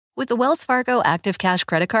With the Wells Fargo Active Cash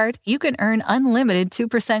Credit Card, you can earn unlimited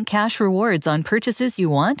 2% cash rewards on purchases you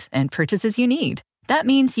want and purchases you need. That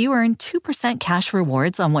means you earn 2% cash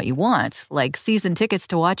rewards on what you want, like season tickets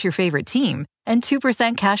to watch your favorite team, and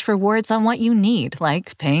 2% cash rewards on what you need,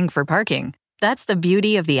 like paying for parking. That's the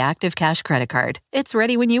beauty of the Active Cash Credit Card. It's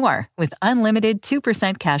ready when you are, with unlimited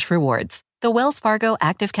 2% cash rewards. The Wells Fargo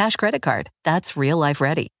Active Cash Credit Card. That's real life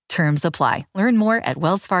ready. Terms apply. Learn more at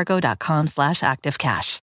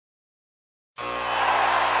wellsfargo.com/activecash.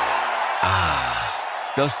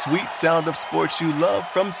 The sweet sound of sports you love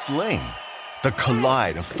from Sling. The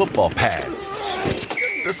collide of football pads.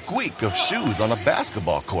 The squeak of shoes on a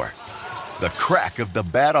basketball court. The crack of the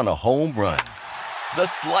bat on a home run. The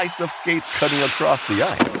slice of skates cutting across the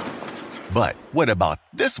ice. But what about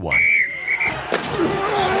this one?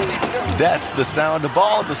 That's the sound of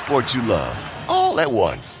all the sports you love, all at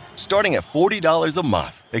once. Starting at $40 a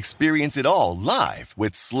month. Experience it all live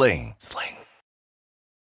with Sling.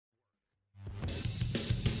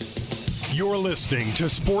 You're listening to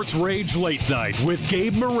Sports Rage Late Night with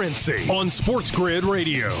Gabe Morency on Sports Grid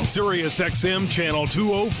Radio, Sirius XM Channel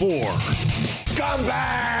 204.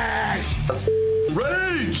 Scumbags! Let's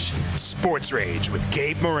rage! Sports Rage with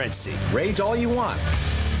Gabe Morency. Rage all you want.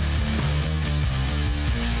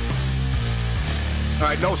 All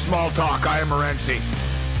right, no small talk. I am Morency.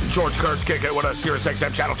 George Kurtz kicking it with us, Sirius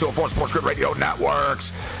XM Channel 204 Sports Grid Radio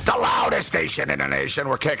Networks. The loudest station in the nation.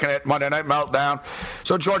 We're kicking it. Monday Night Meltdown.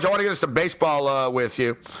 So, George, I want to get into some baseball with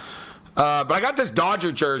you. But I got this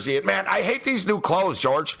Dodger jersey. And, man, I hate these new clothes,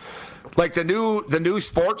 George. Like the new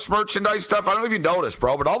sports merchandise stuff. I don't know if you noticed,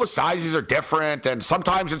 bro, but all the sizes are different. And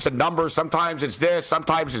sometimes it's a number. Sometimes it's this.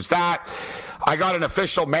 Sometimes it's that. I got an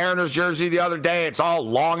official Mariners jersey the other day. It's all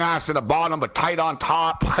long ass in the bottom, but tight on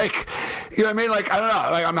top. Like, you know what I mean? Like, I don't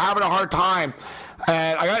know. Like, I'm having a hard time.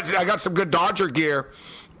 And I got some good Dodger gear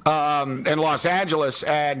in Los Angeles.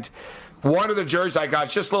 And one of the jerseys I got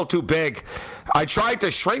is just a little too big. I tried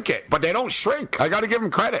to shrink it, but they don't shrink. I got to give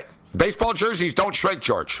them credit. Baseball jerseys don't shrink,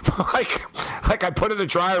 George. like I put it in the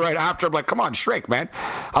dryer right after. I'm like, come on, shrink, man.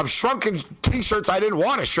 I've shrunken T-shirts I didn't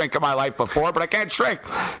want to shrink in my life before, but I can't shrink.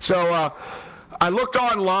 So, I looked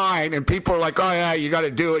online, and people are like, oh, yeah, you got to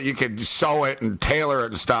do it. You can sew it and tailor it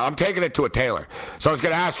and stuff. I'm taking it to a tailor. So I was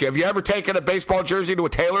going to ask you, have you ever taken a baseball jersey to a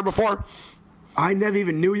tailor before? I never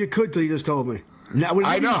even knew you could till you just told me.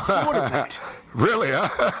 I know. Really,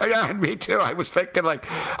 huh? Yeah, me too. I was thinking, like,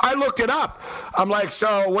 I looked it up. I'm like,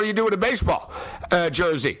 so what do you do with a baseball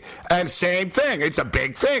jersey? And same thing. It's a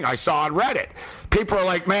big thing. I saw on Reddit. People are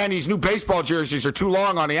like, man, these new baseball jerseys are too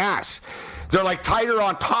long on the ass. They're like tighter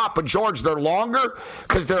on top, but George, they're longer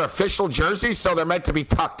because they're official jerseys, so they're meant to be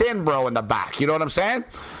tucked in, bro, in the back. You know what I'm saying?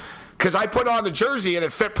 Because I put on the jersey and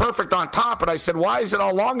it fit perfect on top, and I said, why is it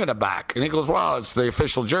all long in the back? And he goes, well, it's the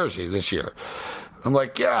official jersey this year. I'm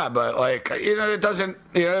like, yeah, but like, you know, it doesn't,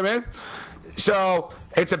 you know what I mean? So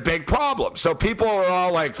it's a big problem. So people are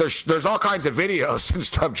all like, there's all kinds of videos and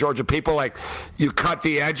stuff, George, of people like, you cut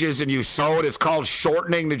the edges and you sew it. It's called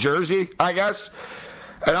shortening the jersey, I guess.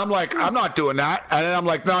 And I'm like, I'm not doing that. And then I'm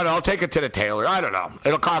like, no, I'll take it to the tailor. I don't know.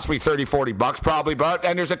 It'll cost me $30-$40 probably.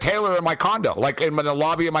 And there's a tailor in my condo, like in the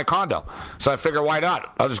lobby of my condo. So I figure, why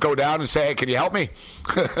not? I'll just go down and say, hey, can you help me?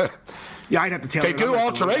 Yeah, I'd have to tell you. They do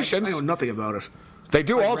alterations. I know nothing about it. They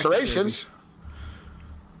do alterations.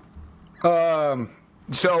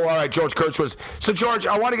 So, all right, George Kurtz was. So, George,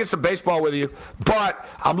 I want to get some baseball with you, but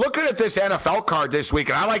I'm looking at this NFL card this week,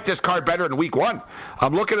 and I like this card better than week one.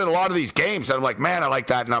 I'm looking at a lot of these games, and I'm like, man, I like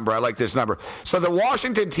that number. I like this number. So the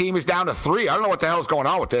Washington team is down to 3. I don't know what the hell is going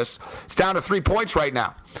on with this. It's down to 3 points right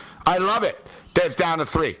now. I love it that it's down to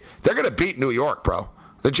 3. They're going to beat New York, bro.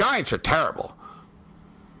 The Giants are terrible.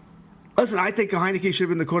 Listen, I think Heinicke should have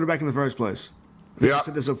been the quarterback in the first place. Yeah. I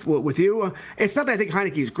said this with you. It's not that I think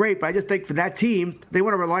Heineke's great, but I just think for that team, they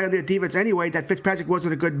want to rely on their defense anyway, that Fitzpatrick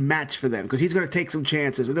wasn't a good match for them because he's going to take some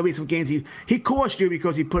chances. And there'll be some games he cost you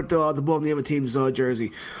because he put the ball in the other team's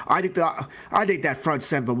jersey. I think that front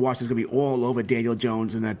seven for Washington's going to be all over Daniel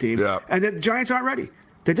Jones and that team. Yeah. And then the Giants aren't ready.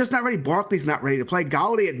 They're just not ready. Barkley's not ready to play.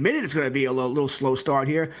 Galladay admitted it's going to be a little slow start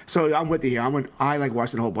here. So I'm with you here. I like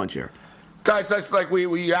Washington a whole bunch here. Guys, that's like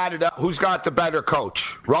we added up. Who's got the better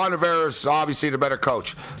coach? Ron Rivera's obviously the better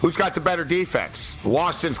coach. Who's got the better defense?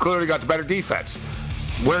 Washington's clearly got the better defense.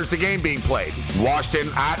 Where's the game being played?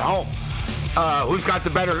 Washington at home. Who's got the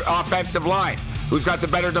better offensive line? Who's got the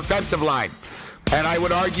better defensive line? And I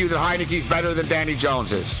would argue that Heineke's better than Danny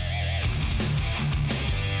Jones is.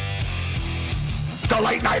 the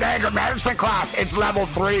late night anger management class. It's level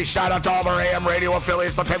 3. Shout out to all of our AM radio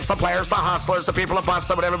affiliates, the pimps, the players, the hustlers, the people at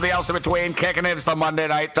Busted, and everybody else in between. Kicking it. It's the Monday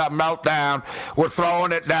night meltdown. We're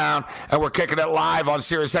throwing it down, and we're kicking it live on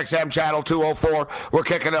Sirius XM channel 204. We're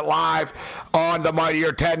kicking it live on the mightier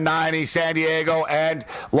 1090 San Diego and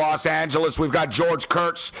Los Angeles. We've got George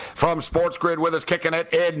Kurtz from Sports Grid with us, kicking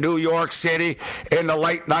it in New York City in the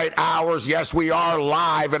late night hours. Yes, we are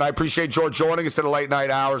live, and I appreciate George joining us in the late night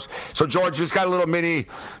hours. So, George, just got a little mini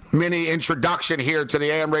introduction here to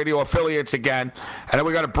the AM radio affiliates again, and then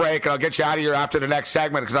we got a break, and I'll get you out of here after the next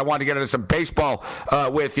segment because I want to get into some baseball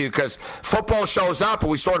with you, because football shows up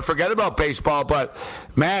and we sort of forget about baseball, but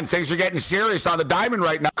man, things are getting serious on the diamond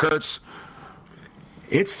right now, Kurtz.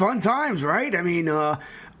 It's fun times, right? I mean,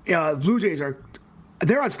 Blue Jays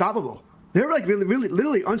they're unstoppable. They're like really,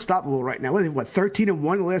 literally unstoppable right now. What, 13-1 in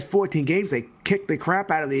the last 14 games? They kicked the crap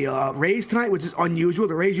out of the Rays tonight, which is unusual.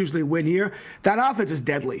 The Rays usually win here. That offense is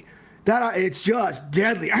deadly. It's just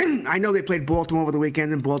deadly. I know they played Baltimore over the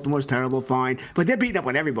weekend, and Baltimore's terrible, fine, but they're beating up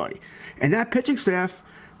on everybody. And that pitching staff,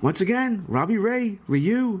 once again, Robbie Ray,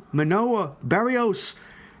 Ryu, Manoah, Berrios,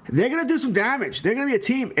 they're going to do some damage. They're going to be a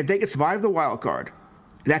team if they can survive the wild card.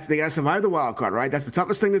 They got to survive the wild card, right? That's the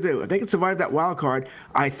toughest thing to do. If they can survive that wild card,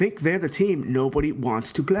 I think they're the team nobody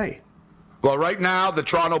wants to play. Well, right now, the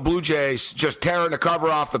Toronto Blue Jays just tearing the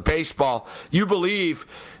cover off the baseball. You believe,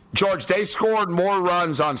 George, they scored more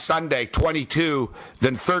runs on Sunday, 22,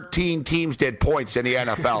 than 13 teams did points in the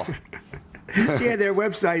NFL. Yeah, their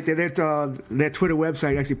website, their Twitter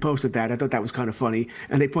website actually posted that. I thought that was kind of funny.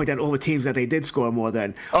 And they point out all the teams that they did score more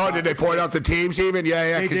than. Oh, did they point out the teams even?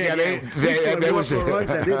 Yeah.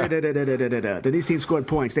 Then these teams scored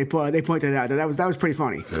points. They pointed it out. That was pretty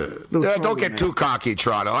funny. Don't get too cocky,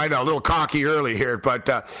 Toronto. I know, a little cocky early here. But,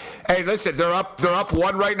 hey, listen, they're up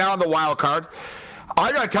 1 right now in the wild card.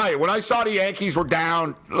 I got to tell you, when I saw the Yankees were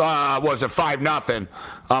down, was it 5-0?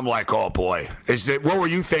 I'm like, oh, boy. What were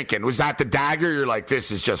you thinking? Was that the dagger? You're like, this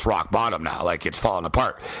is just rock bottom now. Like, it's falling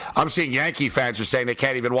apart. I'm seeing Yankee fans are saying they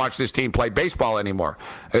can't even watch this team play baseball anymore.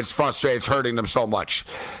 It's frustrating. It's hurting them so much.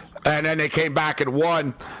 And then they came back and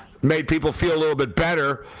won, made people feel a little bit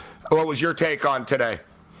better. What was your take on today?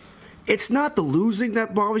 It's not the losing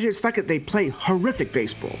that bothers you. It's the fact that they play horrific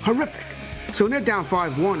baseball. Horrific. So when they're down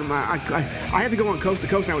 5-1, I had to go on coast to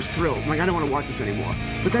coast, and I was thrilled. I'm like, I don't want to watch this anymore.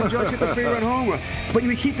 But then Judge hit the 3-run homer. But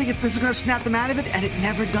we keep thinking this is going to snap them out of it, and it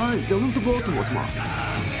never does. They'll lose to Baltimore tomorrow.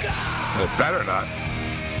 It better not.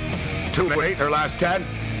 2-8 in their last 10.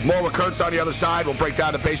 More with Kurtz on the other side. We'll break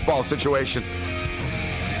down the baseball situation.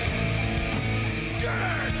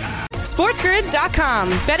 SportsGrid.com.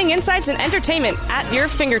 Betting insights and entertainment at your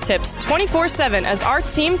fingertips 24/7 as our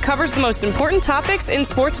team covers the most important topics in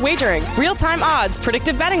sports wagering. Real-time odds,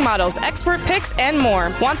 predictive betting models, expert picks, and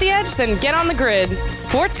more. Want the edge? Then get on the grid.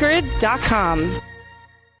 SportsGrid.com.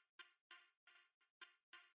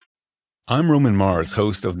 I'm Roman Mars,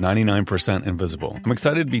 host of 99% Invisible. I'm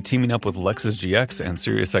excited to be teaming up with Lexus GX and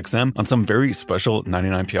SiriusXM on some very special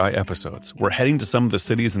 99PI episodes. We're heading to some of the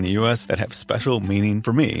cities in the U.S. that have special meaning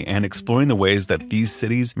for me and exploring the ways that these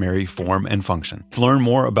cities marry form and function. To learn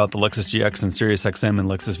more about the Lexus GX and SiriusXM and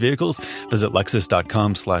Lexus vehicles, visit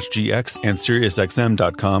lexus.com/GX and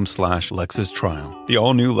SiriusXM.com/Lexus Trial. The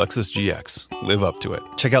all-new Lexus GX. Live up to it.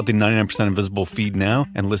 Check out the 99% Invisible feed now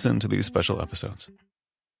and listen to these special episodes.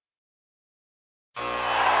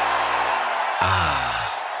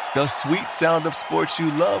 The sweet sound of sports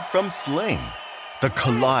you love from Sling. The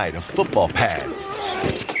collide of football pads.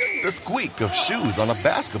 The squeak of shoes on a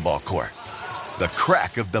basketball court. The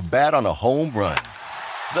crack of the bat on a home run.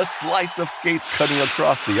 The slice of skates cutting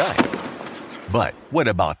across the ice. But what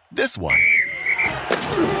about this one?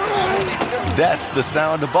 That's the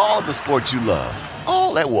sound of all the sports you love,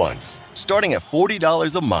 all at once. Starting at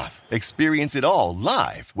 $40 a month. Experience it all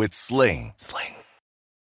live with Sling.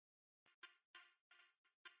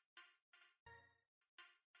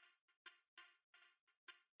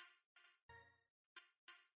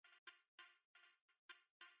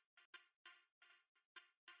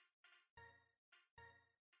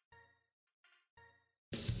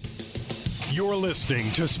 You're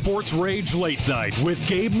listening to Sports Rage Late Night with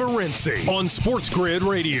Gabe Morency on Sports Grid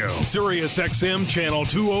Radio, Sirius XM Channel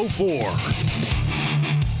 204.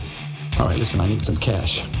 All right, listen, I need some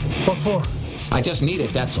cash. What for? I just need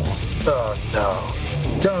it, that's all. Oh, no.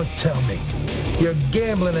 Don't tell me. You're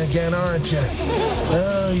gambling again, aren't you?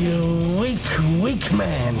 Oh, you weak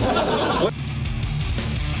man. What?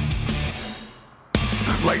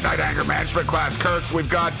 Late night anger management class, Kurtz. We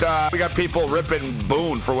got people ripping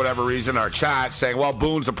Boone for whatever reason in our chat, saying, "Well,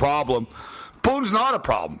 Boone's a problem." Boone's not a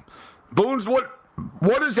problem. Boone's what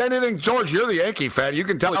What is anything, George? You're the Yankee fan. You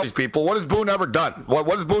can tell these people. What has Boone ever done? What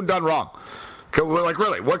has Boone done wrong? Like,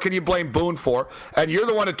 really, what can you blame Boone for? And you're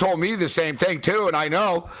the one that told me the same thing, too, and I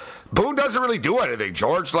know. Boone doesn't really do anything,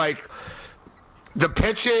 George. Like, the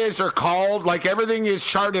pitches are called, like, everything is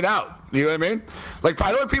charted out. You know what I mean? Like,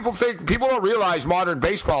 I know people don't realize modern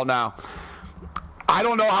baseball now. I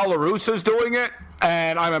don't know how La Russa's doing it,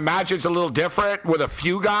 and I imagine it's a little different with a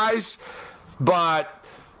few guys, but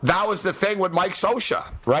that was the thing with Mike Scioscia,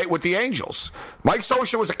 right, with the Angels. Mike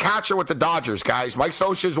Scioscia was a catcher with the Dodgers, guys. Mike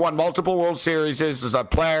Scioscia's won multiple World Series as a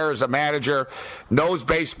player, as a manager, knows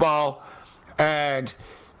baseball, and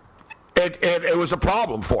it was a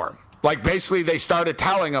problem for him. Like, basically, they started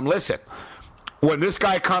telling him, listen, when this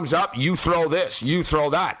guy comes up, you throw this, you throw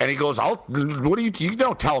that. And he goes, you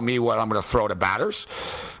don't tell me what I'm going to throw to batters.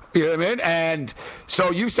 You know what I mean? And so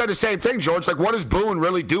you said the same thing, George. Like, what does Boone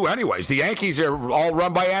really do anyways? The Yankees are all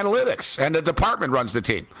run by analytics, and the department runs the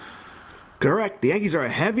team. Correct. The Yankees are a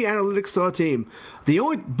heavy analytics team.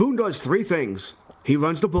 Boone does three things. He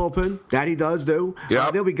runs the bullpen. That he does do.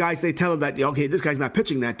 Yep. There'll be guys, they tell him that, okay, this guy's not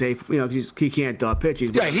pitching that day. You know, he can't pitch.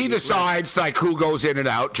 He decides, like, who goes in and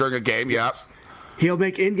out during a game. Yep. He'll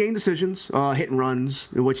make in-game decisions, hit and runs,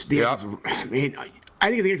 which the Yankees, I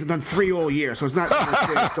think the Yankees have done 3 all year, so it's not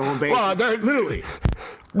stolen base. Well, they're literally.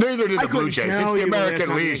 Neither did the Blue Jays. It's the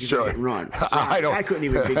American League, sure. I couldn't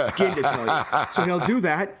even begin to tell you. So he'll do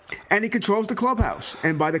that, and he controls the clubhouse.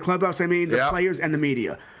 And by the clubhouse, I mean the players and the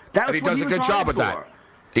media. And he does a good job at that.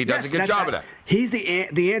 He does a good job at that. He's the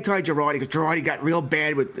anti-Girardi, because Girardi got real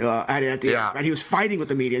bad with at the end. And he was fighting with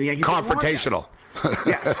the media. And the Yankees confrontational.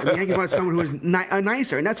 Yes, and the Yankees wanted someone who was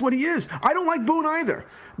nicer, and that's what he is. I don't like Boone either,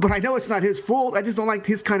 but I know it's not his fault. I just don't like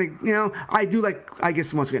his kind of, I do like, I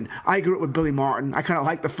guess, once again, I grew up with Billy Martin. I kind of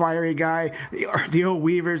like the fiery guy, the old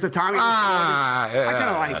Weavers, the Tommy. I kind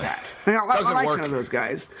of like that. I like kind of those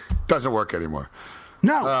guys. Doesn't work anymore.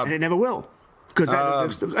 No, and it never will. Because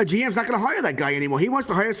a GM's not going to hire that guy anymore. He wants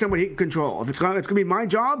to hire someone he can control. If it's going to be my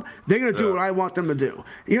job, they're going to do what I want them to do.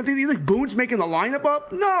 You think Boone's making the lineup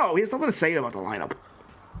up? No, he has nothing to say about the lineup.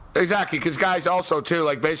 Exactly, because guys also, too,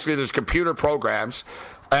 like basically there's computer programs,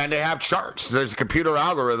 and they have charts. There's computer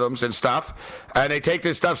algorithms and stuff, and they take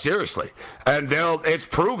this stuff seriously. And it's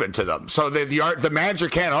proven to them. So the manager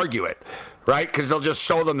can't argue it, right? Because they'll just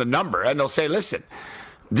show them the number, and they'll say, listen,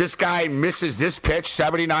 this guy misses this pitch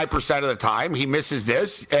 79% of the time. He misses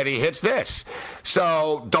this, and he hits this.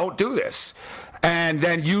 So don't do this. And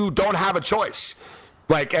then you don't have a choice.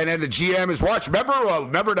 And then the GM is watching.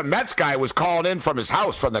 Remember the Mets guy was calling in from his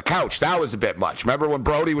house, from the couch. That was a bit much. Remember when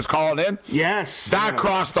Brody was calling in? Yes. That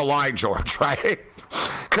crossed the line, George, right?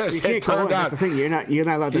 Because it turned out. That's the thing. You're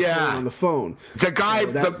not allowed to call on the phone. The guy,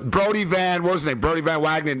 the Brody Van, what was his name? Brody Van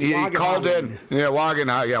Wagenen. He called in. Yeah,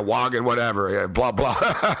 Wagen, whatever. Yeah, blah blah.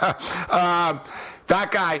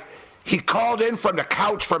 That guy, he called in from the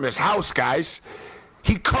couch from his house, guys.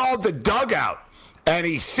 He called the dugout, and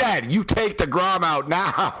he said, "You take DeGrom out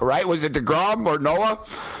now." Right? Was it DeGrom or Noah?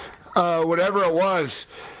 Whatever it was,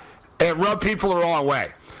 it rubbed people the wrong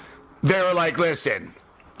way. They were like, "Listen."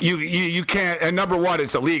 You can't, and number one,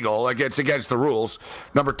 it's illegal. Like, it's against the rules.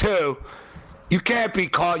 Number two, you can't be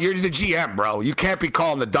you're the GM, bro. You can't be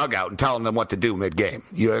calling the dugout and telling them what to do mid-game.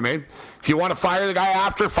 You know what I mean? If you want to fire the guy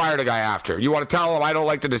after, fire the guy after. You want to tell him I don't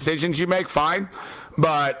like the decisions you make, fine.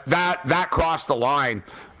 But that crossed the line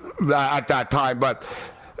at that time. But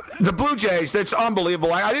the Blue Jays, that's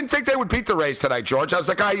unbelievable. I didn't think they would beat the Rays tonight, George. I was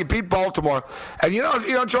like, you beat Baltimore. And you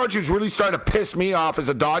know, George, who's really starting to piss me off as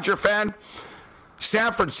a Dodger fan?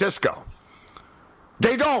 San Francisco.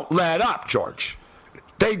 They don't let up, George.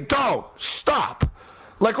 They don't stop.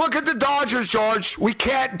 Like, look at the Dodgers, George. We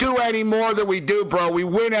can't do any more than we do, bro. We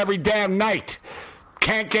win every damn night.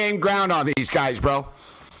 Can't gain ground on these guys, bro.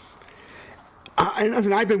 And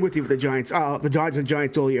listen, I've been with you with the Giants, the Dodgers and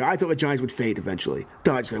Giants all year. I thought the Giants would fade eventually.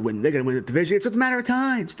 Dodgers going to win. They're going to win the division. It's just a matter of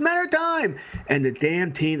time. It's a matter of time. And the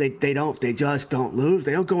damn team, they just don't lose.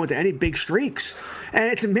 They don't go into any big streaks. And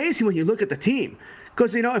it's amazing when you look at the team.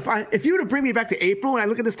 Because, if you were to bring me back to April and I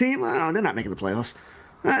look at this team, they're not making the playoffs.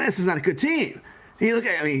 This is not a good team. You look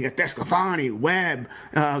at, you got DeSclafani, Webb,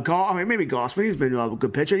 maybe Goss, but he's been a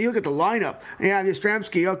good pitcher. You look at the lineup. Yeah,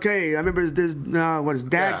 Yastrzemski, okay. I remember his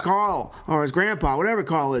dad, Carl, or his grandpa, whatever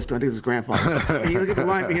Carl is. I think it's his grandfather. And you look at the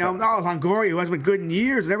lineup, Longoria, who hasn't been good in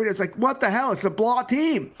years, and everything. It's like, what the hell? It's a blah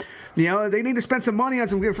team. They need to spend some money on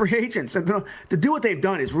some good free agents. And to do what they've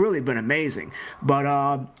done has really been amazing.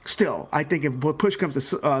 But still, I think if push comes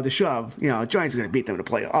to shove, Giants are going to beat them in the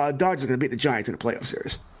playoff. Dodgers are going to beat the Giants in the playoff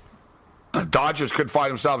series. Dodgers could find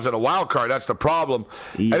themselves in a wild card. That's the problem.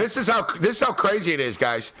 Yeah. And this is how crazy it is,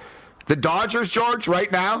 guys. The Dodgers, George,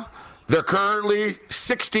 right now, they're currently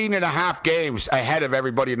 16 and a half games ahead of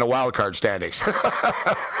everybody in the wild card standings.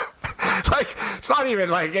 Like, it's not even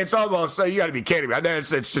like, it's almost, you got to be kidding me. It's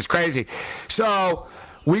just crazy. So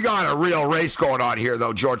we got a real race going on here,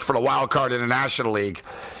 though, George, for the wild card in the National League.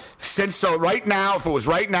 Right now, if it was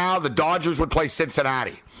right now, the Dodgers would play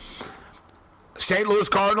Cincinnati. St. Louis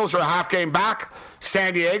Cardinals are a half game back.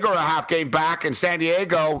 San Diego are a half game back. And San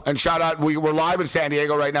Diego, and shout out, we're live in San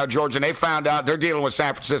Diego right now, George, and they found out they're dealing with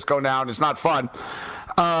San Francisco now, and it's not fun.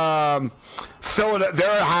 They're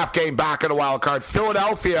a half game back in the wild card.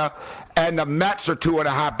 Philadelphia and the Mets are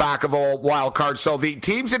 2.5 back of a wild card. So the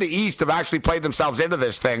teams in the East have actually played themselves into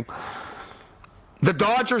this thing. The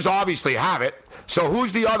Dodgers obviously have it. So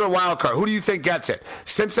who's the other wild card? Who do you think gets it?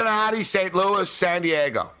 Cincinnati, St. Louis, San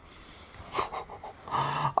Diego.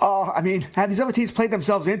 I mean, have these other teams played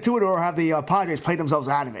themselves into it, or have the Padres played themselves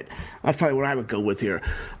out of it? That's probably what I would go with here.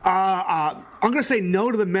 I'm going to say no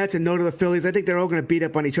to the Mets and no to the Phillies. I think they're all going to beat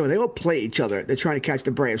up on each other. They will play each other. They're trying to catch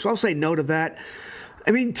the Braves. So I'll say no to that. I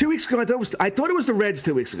mean, 2 weeks ago, I thought it was the Reds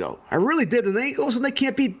 2 weeks ago. I really did. And all of a sudden, they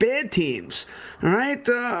can't beat bad teams. All right?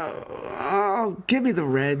 Give me the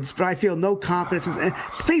Reds, but I feel no confidence.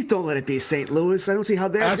 Please don't let it be St. Louis. I don't see how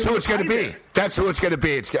that's who it's going to be. That's who it's going to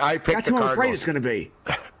be. I picked that's the who Cardinals. I'm afraid it's going to be.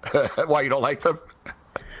 Why, you don't like them?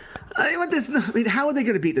 I mean, how are they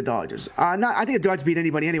going to beat the Dodgers? I think the Dodgers beat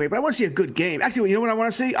anybody anyway, but I want to see a good game. Actually, you know what I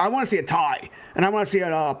want to see? I want to see a tie, and I want to see a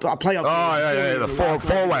playoff. Oh, yeah, the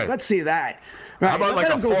four-way. Let's see that. Right. How about like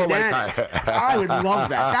a four-way tie? I would love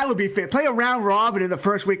that. That would be fair. Play a round robin in the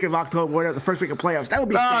first week of October, whatever, the first week of playoffs. That would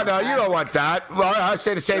be fair. No, you don't want that. Well, I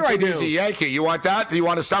say the same thing as a Yankee. You want that? Do you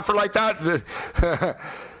want to suffer like that?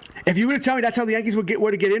 If you were to tell me that's how the Yankees were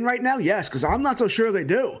to get in right now, yes, because I'm not so sure they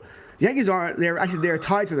do. The Yankees they're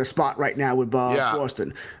tied to the spot right now with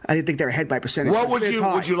Boston. I think they're ahead by percentage. What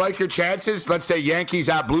would you like your chances? Let's say Yankees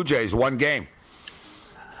at Blue Jays, one game.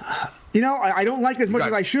 You know, I don't like it as much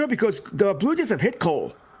as I should because the Blue Jays have hit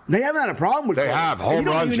Cole. They haven't had a problem with Cole. They have home runs.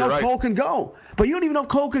 You don't even know right. Cole can go. But you don't even know if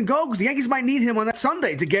Cole can go because the Yankees might need him on that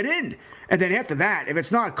Sunday to get in. And then after that, if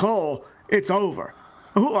it's not Cole, it's over.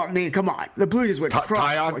 I mean, come on. The Blue Jays with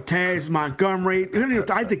Cortez, Montgomery.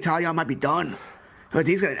 I think Taillon might be done. But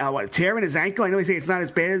he's got a tear in his ankle. I know they say it's not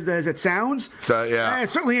as bad as it sounds. So yeah, it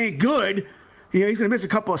certainly ain't good. You know, he's going to miss a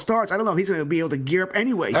couple of starts. I don't know if he's going to be able to gear up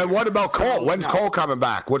anyway. And what about Cole? When's Cole coming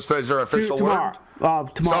back? Is there official tomorrow?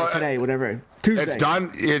 word? Tomorrow, today, whatever. Tuesday. It's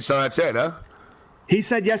done. So that's it, huh? He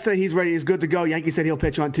said yesterday he's ready. He's good to go. Yankees said he'll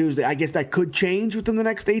pitch on Tuesday. I guess that could change within the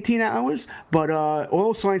next 18 hours. But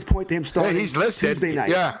all signs point to him starting he's listed. Tuesday night.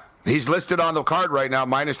 Yeah, he's listed on the card right now,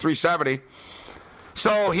 minus 370.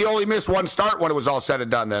 So he only missed one start when it was all said and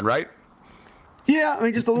done then, right? Yeah, I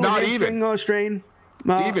mean, just a little strain.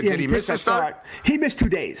 Did he miss a start? He missed 2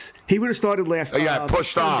 days. He would have started last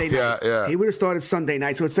pushed Sunday off. Night. Yeah. He would have started Sunday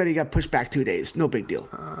night, so instead he got pushed back 2 days. No big deal.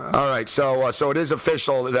 All right, so it is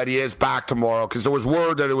official that he is back tomorrow because there was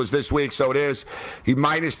word that it was this week, so it is. He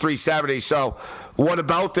minus 370. So what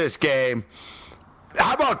about this game?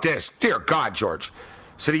 How about this? Dear God, George.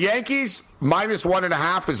 So the Yankees, minus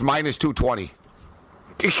 1.5 is minus 220.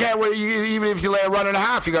 You can't, even if you lay a run and a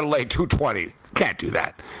half, you got to lay 220. Can't do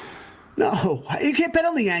that. No, you can't bet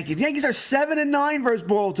on the Yankees. The Yankees are 7-9 versus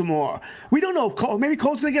Baltimore. We don't know if maybe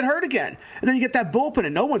Cole's going to get hurt again. And then you get that bullpen,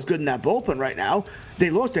 and no one's good in that bullpen right now.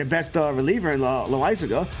 They lost their best reliever in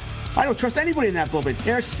Loaizaga. I don't trust anybody in that bullpen.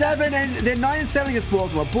 They're 9-7 against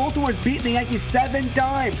Baltimore. Baltimore's beaten the Yankees 7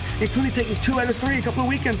 times, including taking 2 out of 3 a couple of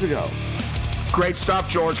weekends ago. Great stuff,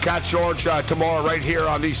 George. Catch George tomorrow right here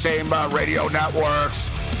on these same radio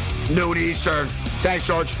networks, noon Eastern. Thanks,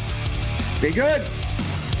 George. Be good.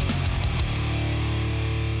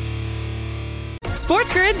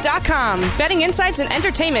 SportsGrid.com. Betting insights and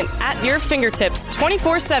entertainment at your fingertips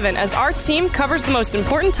 24/7 as our team covers the most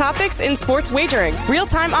important topics in sports wagering.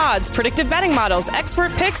 Real-time odds, predictive betting models,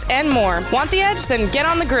 expert picks, and more. Want the edge? Then get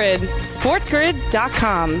on the grid.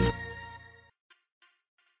 SportsGrid.com.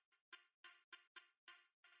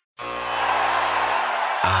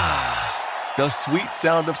 The sweet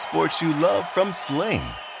sound of sports you love from Sling.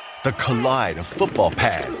 The collide of football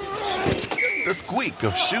pads. The squeak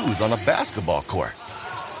of shoes on a basketball court.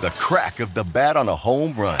 The crack of the bat on a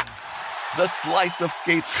home run. The slice of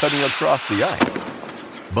skates cutting across the ice.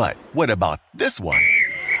 But what about this one?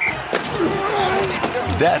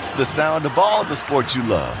 That's the sound of all the sports you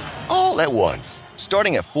love, all at once.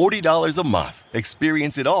 Starting at $40 a month.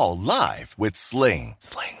 Experience it all live with Sling.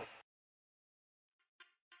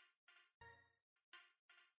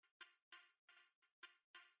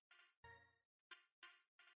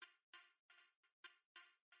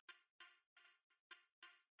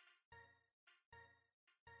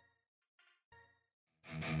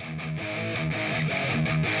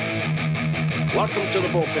 Welcome to the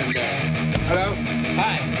bullpen day. Hello?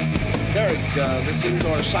 Hi. Derek, this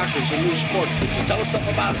indoor soccer is a new sport. Could you tell us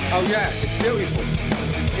something about it? Oh, yeah, it's beautiful.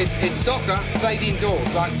 It's soccer played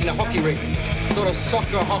indoors, like in a hockey rink. Sort of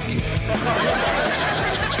soccer hockey.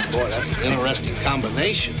 Boy, that's an interesting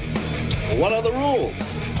combination. What are the rules?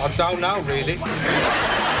 I don't know, really.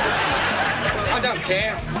 I don't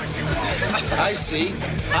care. I see.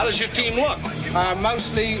 How does your team look?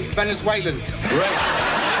 Mostly Venezuelan. Right.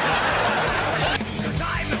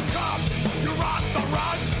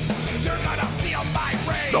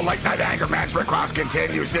 The late night anger management class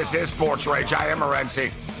continues. This is Sports Rage. I am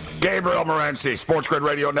Morency. Gabriel Morency, Sports Grid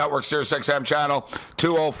Radio Network, Sirius XM channel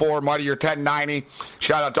 204, Mighty Your 1090.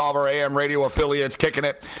 Shout out to all of our AM radio affiliates kicking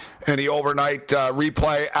it in the overnight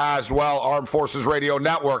replay as well. Armed Forces Radio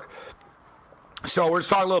Network. So we're just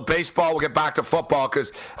talking a little baseball. We'll get back to football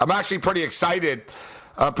because I'm actually pretty excited.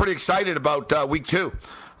 I'm pretty excited about week 2.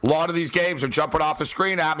 A lot of these games are jumping off the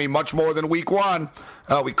screen at me much more than week 1.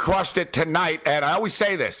 We crushed it tonight. And I always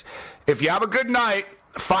say this. If you have a good night,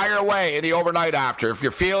 fire away in the overnight after. If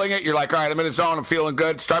you're feeling it, you're like, all right, I'm in the zone, I'm feeling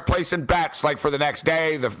good. Start placing bets like for the next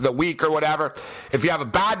day, the week or whatever. If you have a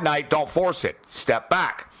bad night, don't force it. Step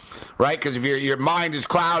back. Right? Because if your mind is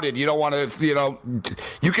clouded, you don't want to,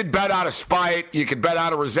 you could bet out of spite. You could bet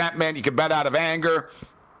out of resentment. You could bet out of anger.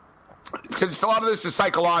 Since a lot of this is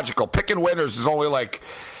psychological, picking winners is only like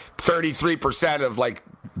 33% of like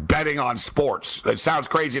betting on sports. It sounds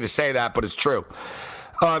crazy to say that, but it's true.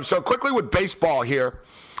 So quickly with baseball here,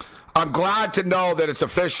 I'm glad to know that it's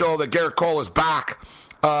official that Gerrit Cole is back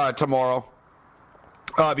tomorrow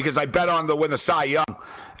because I bet on to win the Cy Young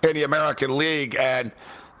in the American League, and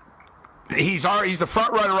he's the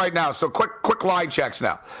front runner right now. So quick line checks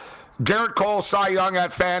now. Gerrit Cole, Cy Young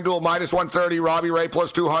at FanDuel, minus 130. Robbie Ray,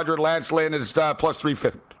 plus 200. Lance Lynn is plus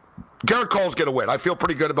 350. Gerrit Cole's going to win. I feel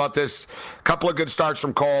pretty good about this. A couple of good starts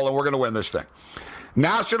from Cole, and we're going to win this thing.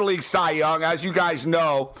 National League Cy Young, as you guys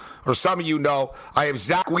know, or some of you know, I have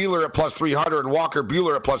Zach Wheeler at plus 300 and Walker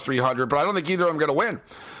Buehler at plus 300, but I don't think either of them are going to win.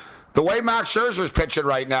 The way Max Scherzer's pitching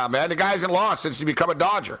right now, man, the guy hasn't lost since he become a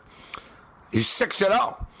Dodger. He's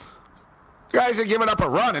 6-0. The guys are giving up a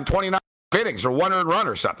run in 29 innings or one earned run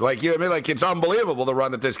or something. Like, you know what I mean? Like, it's unbelievable the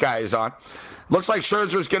run that this guy is on. Looks like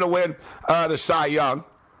Scherzer's going to win the Cy Young.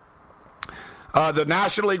 The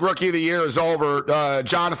National League Rookie of the Year is over.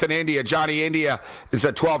 Jonathan India, Johnny India, is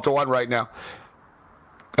at 12-1 right now.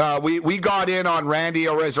 We got in on Randy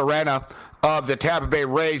Arozarena of the Tampa Bay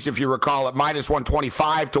Rays, if you recall, at minus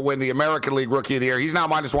 125 to win the American League Rookie of the Year. He's now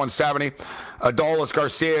minus 170. Adolis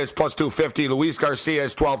Garcia is plus 250. Luis Garcia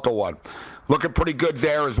is 12-1. Looking pretty good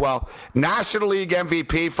there as well. National League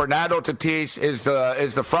MVP Fernando Tatis is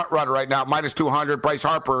the front runner right now, minus 200. Bryce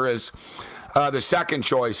Harper is the second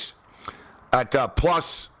choice at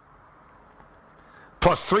plus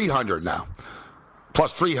 300 now.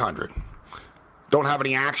 Plus 300. Don't have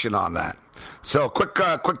any action on that. So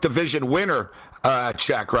quick division winner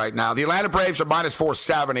check right now. The Atlanta Braves are minus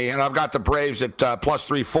 470, and I've got the Braves at plus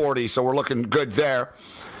 340, so we're looking good there.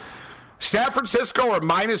 San Francisco are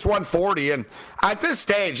minus 140, and at this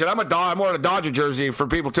stage, and I'm wearing a Dodger jersey for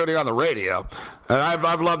people tuning on the radio, and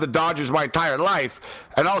I've loved the Dodgers my entire life,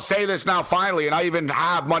 and I'll say this now finally, and I even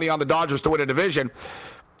have money on the Dodgers to win a division.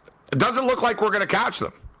 It doesn't look like we're going to catch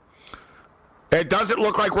them. It doesn't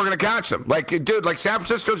look like we're going to catch them. Like, dude, like San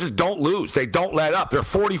Francisco just don't lose. They don't let up. They're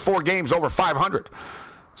 44 games over 500.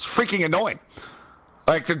 It's freaking annoying.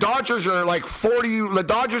 Like, the Dodgers are like 40. The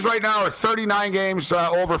Dodgers right now are 39 games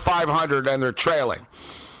over 500, and they're trailing.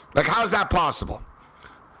 Like, how is that possible?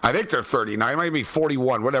 I think they're 39. It might be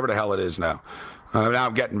 41, whatever the hell it is now. Now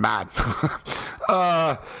I'm getting mad.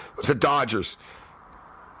 It's the Dodgers.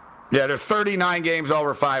 Yeah, they're 39 games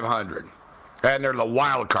over 500. And they're the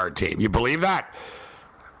wild card team. You believe that?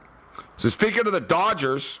 So speaking of the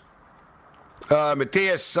Dodgers,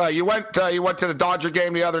 Matthias, you went to the Dodger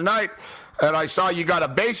game the other night, and I saw you got a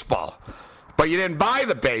baseball, but you didn't buy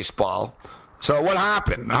the baseball. So what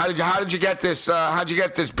happened? How did you get this? How'd you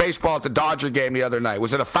get this baseball at the Dodger game the other night?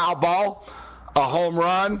 Was it a foul ball, a home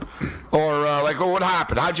run, or what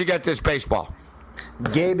happened? How'd you get this baseball?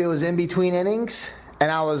 Gabe, it was in between innings,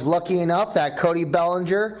 and I was lucky enough that Cody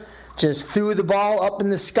Bellinger just threw the ball up in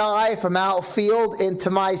the sky from outfield into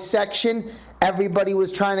my section. Everybody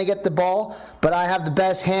was trying to get the ball, but I have the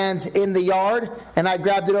best hands in the yard, and I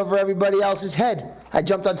grabbed it over everybody else's head. I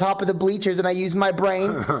jumped on top of the bleachers, and I used my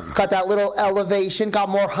brain, got that little elevation, got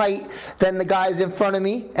more height than the guys in front of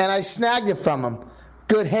me, and I snagged it from them.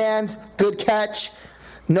 Good hands, good catch,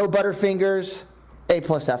 no butterfingers, A+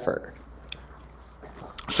 effort.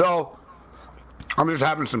 So, I'm just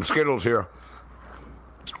having some Skittles here.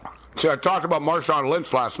 See, I talked about Marshawn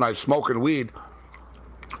Lynch last night, smoking weed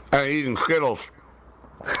and eating Skittles,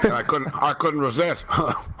 and I couldn't resist.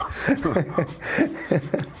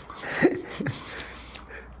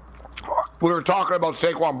 We were talking about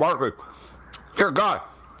Saquon Barkley. Dear God.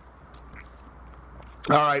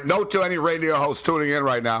 All right, note to any radio host tuning in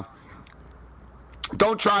right now.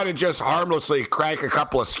 Don't try to just harmlessly crank a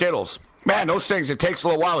couple of Skittles. Man, those things, it takes a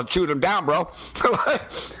little while to chew them down, bro.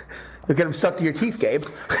 You'll get them stuck to your teeth, Gabe.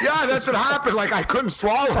 Yeah, that's what happened. Like, I couldn't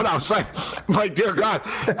swallow it. I was like, dear God.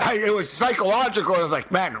 It was psychological. I was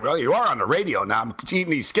like, man, really, you are on the radio now. I'm eating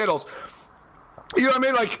these Skittles. You know what I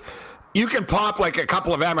mean? Like, you can pop like a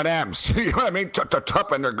couple of M&Ms. You know what I mean?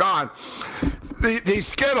 And they're gone. These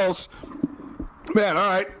Skittles, man, all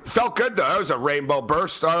right. Felt good, though. That was a rainbow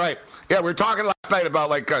burst. All right. Yeah, we were talking last night about,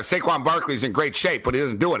 like, Saquon Barkley's in great shape, but he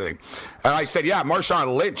doesn't do anything. And I said, yeah,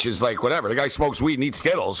 Marshawn Lynch is like, whatever. The guy smokes weed and eats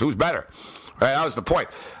Skittles. Who's better? Right, that was the point.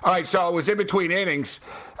 All right, so it was in between innings.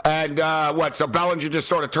 And so Bellinger just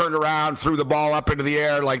sort of turned around, threw the ball up into the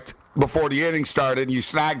air, like, before the inning started, and you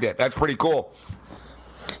snagged it. That's pretty cool.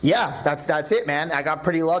 Yeah, that's it, man. I got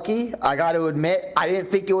pretty lucky. I got to admit, I didn't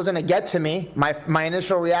think it was going to get to me. My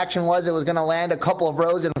initial reaction was it was going to land a couple of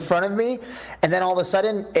rows in front of me, and then all of a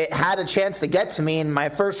sudden it had a chance to get to me, and my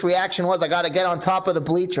first reaction was I got to get on top of the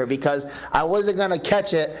bleacher because I wasn't going to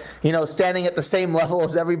catch it, standing at the same level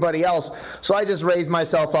as everybody else. So I just raised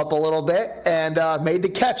myself up a little bit and made the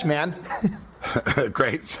catch, man.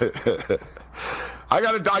 Great. I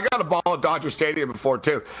got a ball at Dodger Stadium before,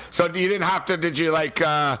 too. So you didn't have to, did you, like,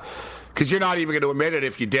 because you're not even going to admit it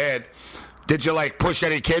if you did. Did you, like, push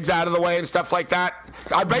any kids out of the way and stuff like that?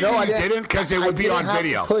 I bet you didn't because it would be on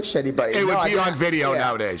video. To push anybody. It would be on video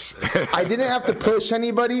nowadays. I didn't have to push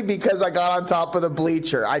anybody because I got on top of the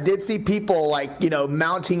bleacher. I did see people, like,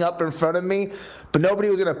 mounting up in front of me, but nobody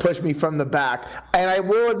was going to push me from the back. And I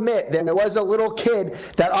will admit, there was a little kid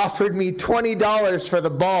that offered me $20 for the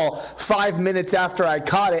ball 5 minutes after I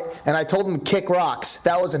caught it, and I told him to kick rocks.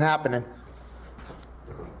 That wasn't happening.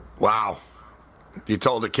 Wow. You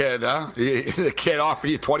told the kid, huh? The kid offered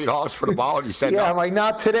you $20 for the ball, and you said no? I'm like,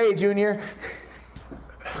 not today, Junior.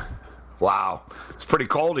 Wow. It's pretty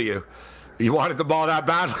cold of you. You wanted the ball that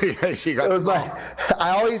badly. I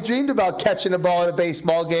always dreamed about catching a ball at a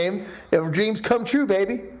baseball game. If dreams come true,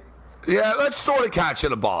 baby. Yeah, that's sort of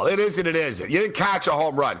catching a ball. It is and it isn't. You didn't catch a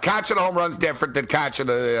home run. Catching a home run's different than catching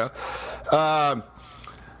a...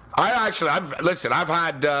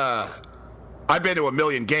 I've been to a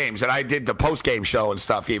million games, and I did the post-game show and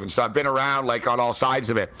stuff even, so I've been around, like, on all sides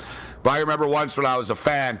of it. But I remember once when I was a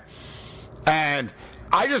fan, and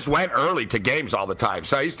I just went early to games all the time.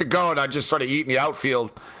 So I used to go, and I'd just sort of eat in the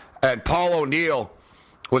outfield, and Paul O'Neill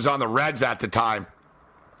was on the Reds at the time.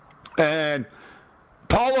 And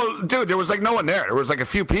dude, there was, like, no one there. There was, like, a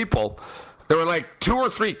few people. There were, like, 2 or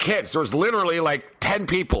 3 kids. There was literally, like, 10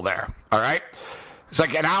 people there, all right? It's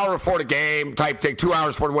like an hour before the game type thing, 2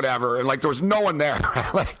 hours before whatever, and like there was no one there.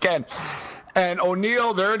 and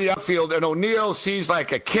O'Neill, they're in the outfield, and O'Neill sees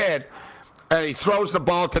like a kid, and he throws the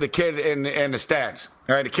ball to the kid in the stands.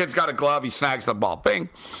 All right, the kid's got a glove, he snags the ball, bing.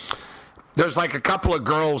 There's like a couple of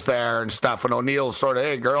girls there and stuff, and O'Neill's sort of,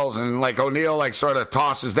 hey girls, and like O'Neill like sort of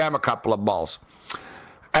tosses them a couple of balls.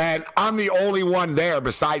 And I'm the only one there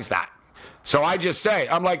besides that. So I just say,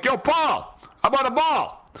 I'm like, yo, Paul, how about a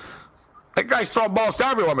ball? That guy's throwing balls to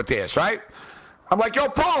everyone, Matthias, right? I'm like, yo,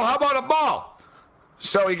 Paul, how about a ball?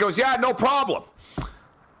 So he goes, yeah, no problem.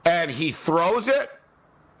 And he throws it,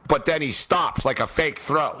 but then he stops like a fake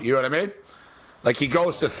throw. You know what I mean? Like he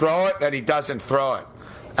goes to throw it, and he doesn't throw it.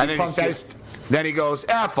 And then he goes,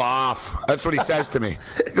 F off. That's what he says to me.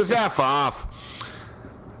 He goes, F off.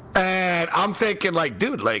 And I'm thinking, like,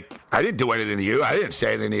 dude, like, I didn't do anything to you. I didn't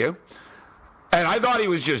say anything to you. And I thought he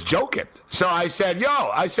was just joking. So I said,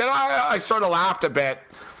 I sort of laughed a bit.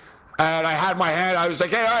 And I had my hand, I was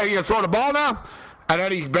like, hey, all right, you going to throw the ball now? And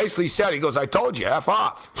then he basically said, he goes, I told you, F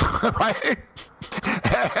off. Right?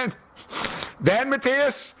 And then,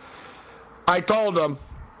 Matthias, I told him,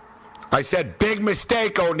 I said, big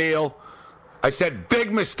mistake, O'Neill. I said,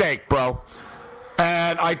 big mistake, bro.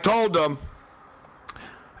 And I told him,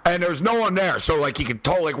 and there's no one there. So, like, he could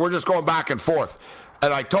tell, like, we're just going back and forth.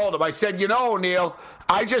 And I told him, I said, O'Neill,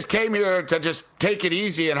 I just came here to just take it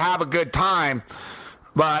easy and have a good time.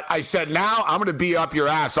 But I said, now I'm going to be up your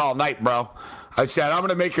ass all night, bro. I said, I'm going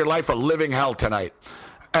to make your life a living hell tonight.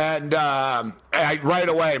 And right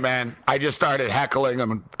away, man, I just started heckling him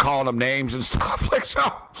and calling him names and stuff. Like, so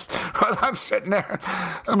I'm sitting there.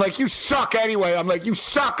 I'm like, you suck anyway. I'm like, you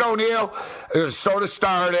suck, O'Neill. It was sort of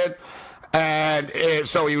started. And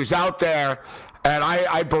so he was out there. And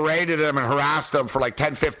I berated him and harassed him for like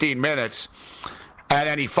 10, 15 minutes. And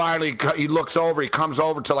then he looks over, he comes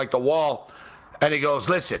over to like the wall, and he goes,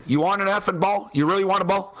 listen, you want an effing ball? You really want a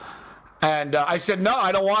ball? And I said, no,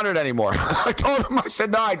 I don't want it anymore. I told him, I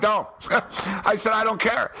said, no, I don't. I said, I don't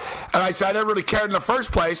care. And I said, I never really cared in the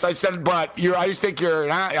first place. I said, but I just think you're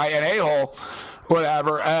an a-hole,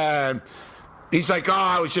 whatever. And he's like, oh,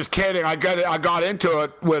 I was just kidding. I got into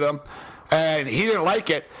it with him. And he didn't like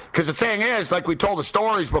it. Because the thing is, like we told the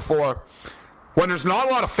stories before, when there's not a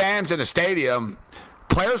lot of fans in a stadium,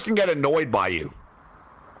 players can get annoyed by you.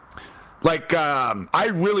 Like,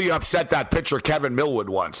 I really upset that pitcher, Kevin Millwood,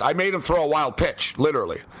 once. I made him throw a wild pitch,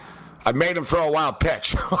 literally. I made him throw a wild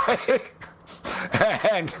pitch.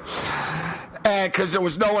 and because there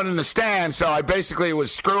was no one in the stand, so I basically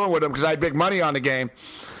was screwing with him because I had big money on the game.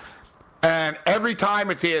 And every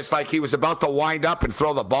time it's like he was about to wind up and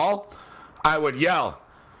throw the ball, I would yell,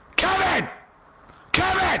 Kevin!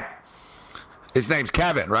 Kevin! His name's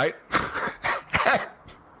Kevin, right?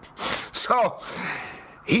 So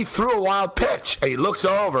he threw a wild pitch, and he looks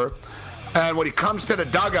over, and when he comes to the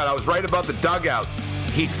dugout, I was right above the dugout,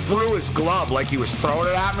 he threw his glove like he was throwing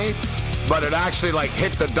it at me, but it actually like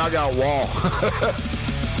hit the dugout wall.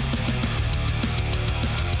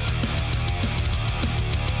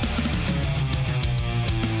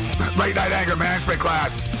 Late night anger management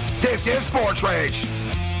class. This is Sports Rage.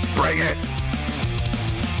 Bring it.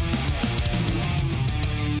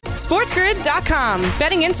 SportsGrid.com.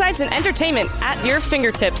 Betting insights and entertainment at your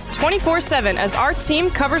fingertips 24/7 as our team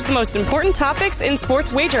covers the most important topics in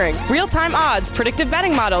sports wagering. Real-time odds, predictive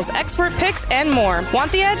betting models, expert picks, and more.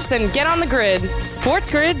 Want the edge? Then get on the grid.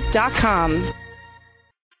 SportsGrid.com.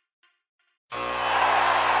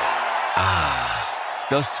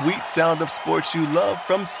 The sweet sound of sports you love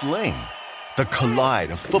from Sling. The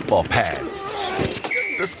collide of football pads.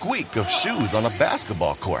 The squeak of shoes on a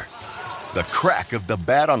basketball court. The crack of the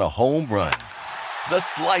bat on a home run. The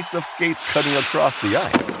slice of skates cutting across the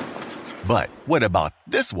ice. But what about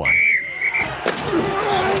this one?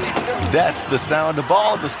 That's the sound of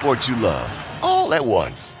all the sports you love, all at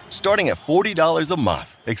once. Starting at $40 a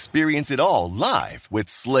month. Experience it all live with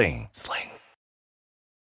Sling. Sling.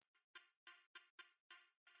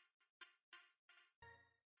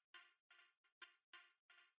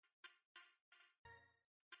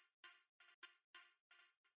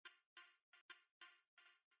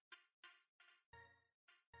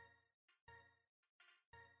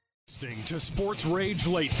 Listening to Sports Rage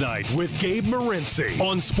Late Night with Gabe Morency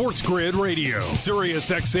on Sports Grid Radio, Sirius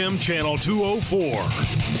XM Channel 204.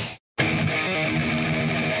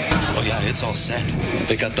 Oh yeah, it's all set.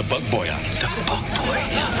 They got the bug boy on it. The bug boy?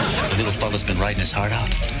 Yeah. The little fella's been riding his heart out.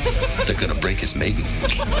 They're gonna break his maiden.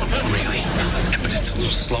 Really? Yeah, but it's a little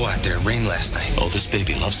slow out there. It rained last night. Oh, this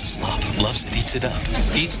baby loves the slop. Loves it. Eats it up.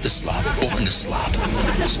 Eats the slop. Born to slop.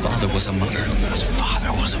 His father was a mutter. His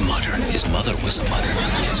father was a mutter. His mother was a mutter.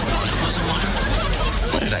 His mother was a mutter.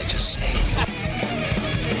 What did I just say?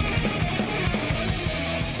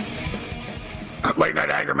 Late night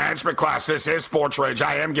anger management class. This is Sports Rage.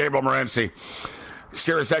 I am Gabriel Morency.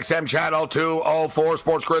 Sirius XM Channel 204,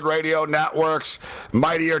 Sports Grid Radio Networks,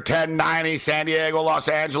 Mightier 1090, San Diego, Los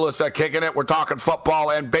Angeles, kicking it. We're talking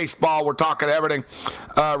football and baseball. We're talking everything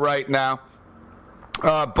right now.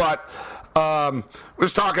 But we're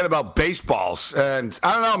just talking about baseballs. And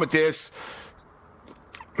I don't know, Matthias,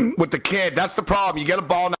 with the kid, that's the problem. You get a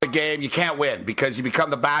ball in the game, you can't win because you become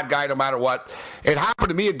the bad guy no matter what. It happened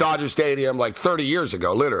to me at Dodger Stadium like 30 years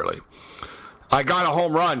ago, literally. I got a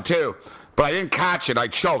home run, too. But I didn't catch it. I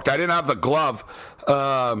choked. I didn't have the glove. But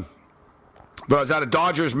I was at a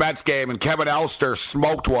Dodgers-Mets game, and Kevin Elster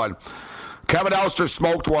smoked one.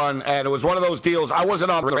 And it was one of those deals. I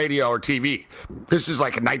wasn't on radio or TV. This is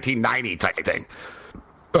like a 1990 type thing.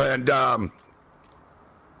 And I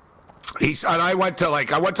went to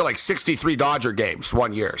like 63 Dodger games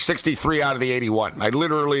one year. 63 out of the 81. I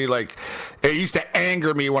literally, like, it used to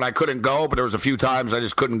anger me when I couldn't go, but there was a few times I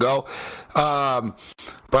just couldn't go.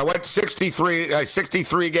 But I went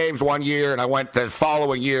 63 games one year, and I went the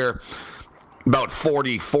following year about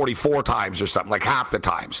 44 times or something, like half the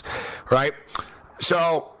times, right?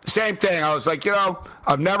 So, same thing. I was like,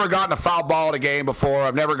 I've never gotten a foul ball in a game before.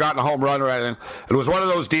 I've never gotten a home run or anything. It was one of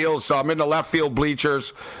those deals, so I'm in the left field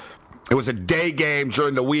bleachers. It was a day game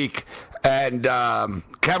during the week, and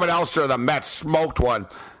Kevin Elster of the Mets smoked one,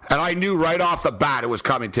 and I knew right off the bat it was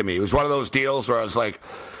coming to me. It was one of those deals where I was like,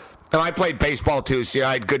 and I played baseball too, so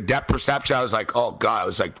I had good depth perception. I was like, oh, God. I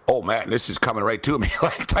was like, oh, man, this is coming right to me,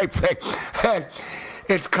 like type thing. And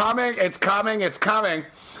it's coming.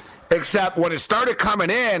 Except when it started coming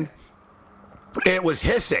in, it was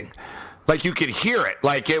hissing. Like you could hear it.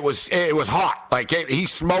 Like it was hot. Like he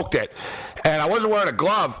smoked it. And I wasn't wearing a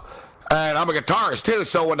glove. And I'm a guitarist too.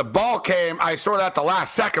 So when the ball came, I sort of at the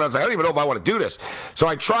last second, I was like, I don't even know if I want to do this. So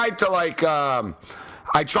I tried to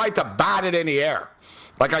bat it in the air.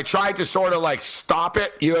 Like I tried to sort of like stop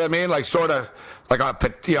it. You know what I mean? Like sort of like a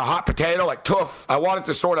hot potato, like toof. I wanted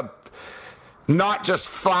to sort of not just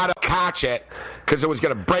flat out catch it because it was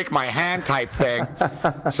going to break my hand type thing.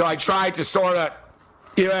 So I tried to sort of,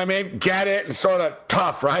 you know what I mean, get it and sort of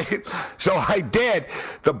tough, right? So I did.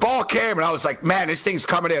 The ball came and I was like, man, this thing's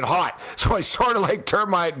coming in hot. So I sort of like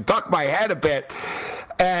ducked my head a bit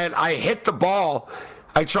and I hit the ball.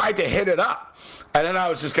 I tried to hit it up and then I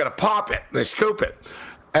was just going to pop it and scoop it.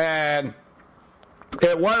 And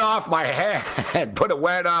it went off my hand, but it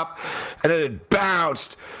went up and then it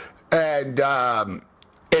bounced. And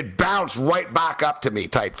it bounced right back up to me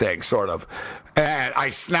type thing, sort of. And I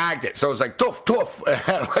snagged it. So it was like, toof, toof.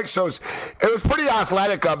 Like, so it was pretty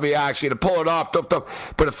athletic of me, actually, to pull it off, toof, toof.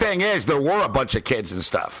 But the thing is, there were a bunch of kids and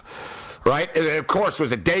stuff, right? And of course, it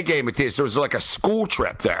was a day game at this. There was like a school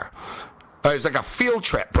trip there. It was like a field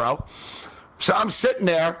trip, bro. So I'm sitting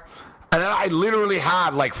there, and then I literally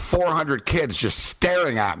had like 400 kids just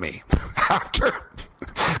staring at me after...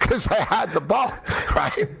 Because I had the ball,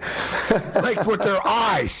 right? Like with their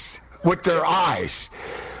eyes.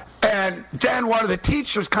 And then one of the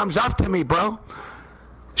teachers comes up to me, bro.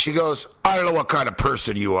 She goes, I don't know what kind of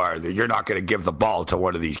person you are that you're not going to give the ball to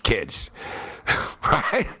one of these kids,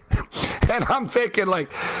 right? And I'm thinking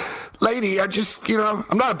like, lady, I'm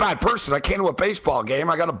not a bad person. I came to a baseball game.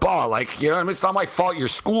 I got a ball. Like, you know what I mean? It's not my fault your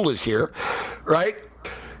school is here, right?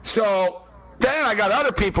 So... Then I got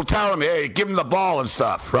other people telling me, hey, give him the ball and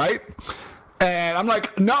stuff, right? And I'm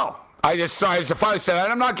like, no. I finally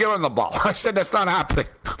said, I'm not giving him the ball. I said, that's not happening,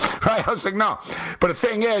 right? I was like, no. But the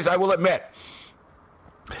thing is, I will admit,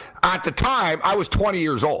 at the time, I was 20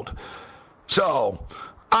 years old. So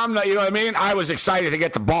I'm not, you know what I mean? I was excited to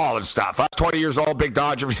get the ball and stuff. I was 20 years old, big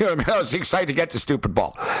Dodger. You know what I mean? I was excited to get the stupid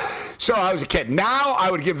ball. So I was a kid. Now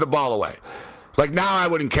I would give the ball away. Like, now I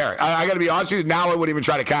wouldn't care. I got to be honest with you, now I wouldn't even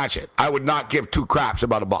try to catch it. I would not give two craps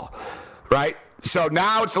about a ball, right? So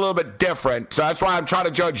now it's a little bit different. So that's why I'm trying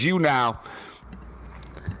to judge you now.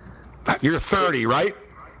 You're 30, right?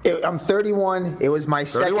 I'm 31. It was my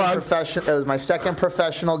second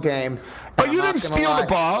professional game. But you didn't steal the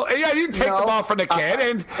ball. Yeah, you didn't take the ball from the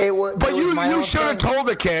kid. But you should have told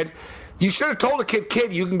the kid. You should have told a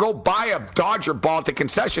kid, you can go buy a Dodger ball at the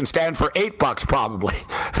concession stand for $8 probably.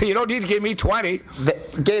 You don't need to give me 20.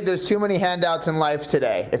 Gabe, there's too many handouts in life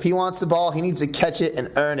today. If he wants the ball, he needs to catch it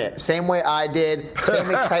and earn it. Same way I did.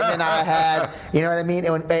 Same excitement I had. You know what I mean?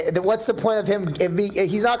 What's the point of him?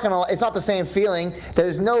 He's not gonna. It's not the same feeling.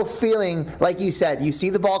 There's no feeling like you said. You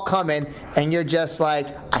see the ball coming, and you're just like,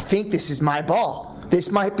 I think this is my ball. This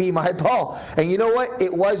might be my ball. And you know what?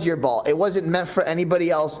 It was your ball. It wasn't meant for anybody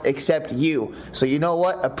else except you. So you know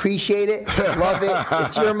what? Appreciate it. Love it.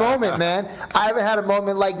 It's your moment, man. I haven't had a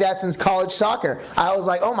moment like that since college soccer. I was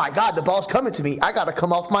like, oh, my God, the ball's coming to me. I got to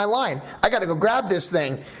come off my line. I got to go grab this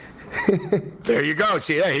thing. There you go.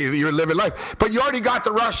 See, hey, you're living life. But you already got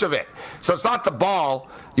the rush of it. So it's not the ball.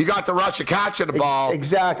 You got the rush of catching the ball.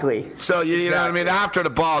 Exactly. So, you know what I mean? After the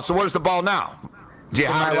ball. So where's the ball now? Do you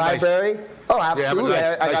have my library? Oh, absolutely.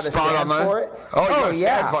 I got a stand for it. Oh,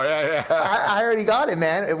 yeah. For it. Yeah. I already got it,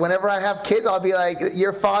 man. Whenever I have kids, I'll be like,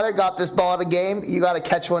 your father got this ball at a game. You got to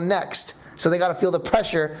catch one next. So they got to feel the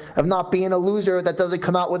pressure of not being a loser that doesn't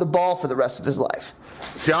come out with a ball for the rest of his life.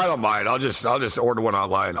 See, I don't mind. I'll just order one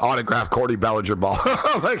online. Autograph Cody Bellinger ball. Well,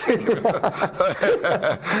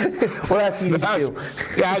 that's easy too.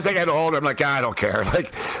 Yeah, as I get older, I'm like, I don't care.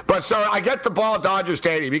 But so I get the ball at Dodger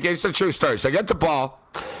Stadium. It's a true story. So I get the ball.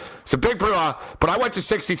 It's a big draw, but I went to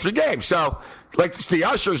 63 games. So, the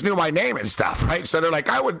ushers knew my name and stuff, right? So they're like,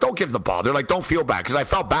 don't give the ball. They're like, don't feel bad, because I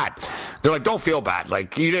felt bad. They're like, don't feel bad.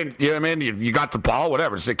 Like, you didn't, you know what I mean? You got the ball,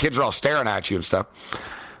 whatever. So the kids are all staring at you and stuff.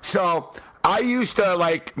 So I used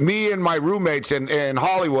to, me and my roommates in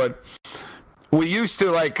Hollywood, we used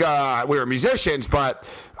to, we were musicians, but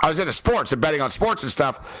I was into sports and betting on sports and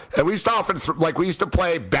stuff. And we used to often, we used to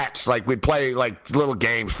play bets. We'd play, little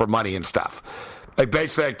games for money and stuff.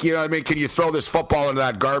 Basically, you know what I mean? Can you throw this football into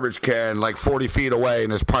that garbage can 40 feet away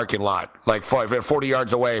in this parking lot, 40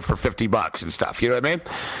 yards away for $50 and stuff? You know what I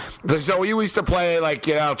mean? So we used to play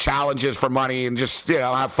challenges for money and just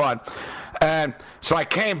have fun. And so I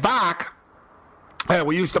came back, and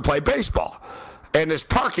we used to play baseball in this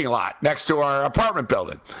parking lot next to our apartment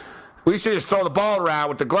building. We used to just throw the ball around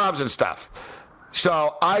with the gloves and stuff.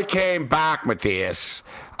 So I came back, Matthias.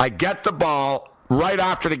 I get the ball. right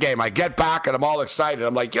after the game. I get back, and I'm all excited.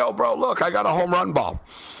 I'm like, yo, bro, look, I got a home run ball.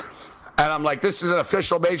 And I'm like, this is an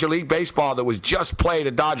official Major League Baseball that was just played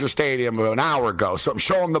at Dodger Stadium an hour ago. So I'm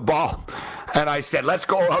showing him the ball. And I said, let's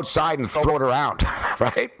go outside and throw it around,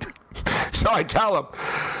 right? So I tell him,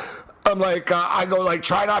 I'm like, I go, like,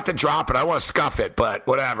 try not to drop it. I want to scuff it, but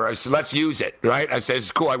whatever. I said, let's use it, right? I said,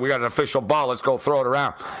 it's cool. We got an official ball. Let's go throw it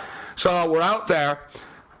around. So we're out there,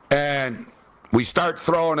 and we start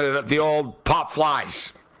throwing it at the old pop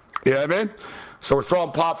flies. You know what I mean? So we're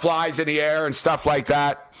throwing pop flies in the air and stuff like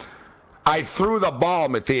that. I threw the ball,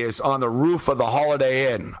 Matthias, on the roof of the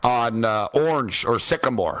Holiday Inn on Orange or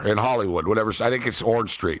Sycamore in Hollywood, whatever. I think it's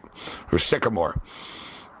Orange Street or Sycamore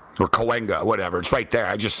or Cahuenga, whatever. It's right there.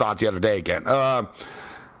 I just saw it the other day again.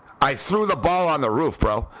 I threw the ball on the roof,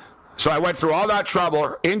 bro. So I went through all that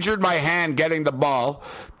trouble, injured my hand getting the ball,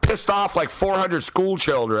 pissed off like 400 school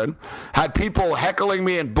children, had people heckling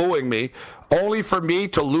me and booing me, only for me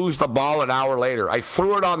to lose the ball an hour later. I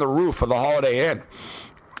threw it on the roof of the Holiday Inn.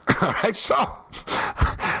 All right, so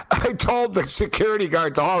I told the security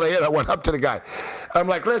guard at the Holiday Inn, I went up to the guy. I'm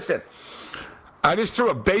like, listen, I just threw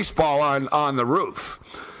a baseball on the roof.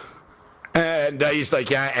 And he's like,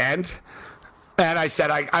 yeah, and I said,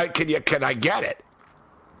 can I get it?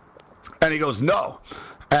 And he goes, no.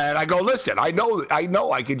 And I go, listen, I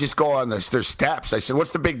know I could just go on their steps. I said,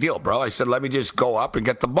 what's the big deal, bro? I said, let me just go up and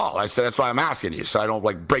get the ball. I said, that's why I'm asking you, so I don't,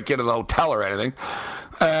 like, break into the hotel or anything.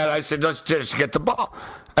 And I said, let's just get the ball.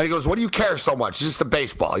 And he goes, what do you care so much? It's just a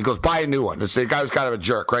baseball. He goes, buy a new one. The guy was kind of a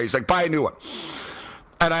jerk, right? He's like, buy a new one.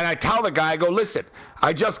 And I tell the guy, I go, listen,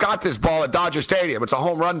 I just got this ball at Dodger Stadium. It's a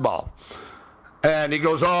home run ball. And he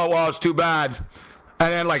goes, oh, well, it's too bad. And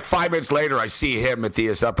then, like, 5 minutes later, I see him,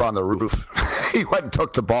 Matthias, up on the roof. He went and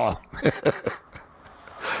took the ball.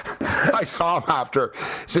 I saw him after.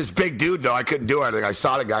 It's this big dude, though. I couldn't do anything. I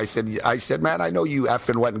saw the guy. I said, man, I know you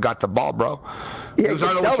effing went and got the ball, bro. Yeah, he goes,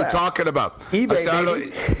 I don't know what you're talking about. eBay,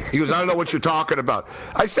 He goes, I don't know what you're talking about.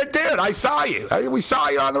 I said, dude, I saw you. We saw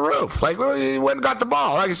you on the roof. Like, well, you went and got the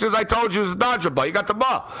ball. Like, as soon as I told you it was a Dodger ball, you got the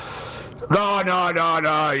ball.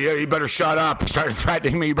 No. You better shut up. He started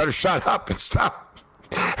threatening me. You better shut up and stuff.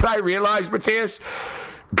 And I realized, Matthias,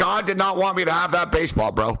 God did not want me to have that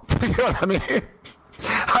baseball, bro. You know what I mean?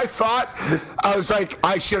 I was like,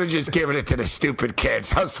 I should have just given it to the stupid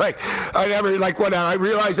kids. I was like, when I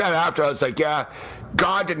realized that after, I was like, yeah,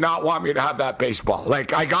 God did not want me to have that baseball.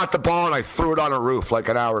 Like, I got the ball and I threw it on a roof like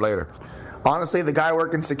an hour later. Honestly, the guy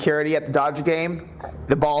working security at the Dodger game,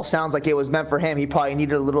 the ball sounds like it was meant for him. He probably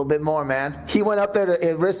needed a little bit more, man. He went up there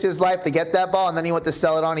to risk his life to get that ball, and then he went to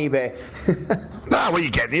sell it on eBay. Nah, what are you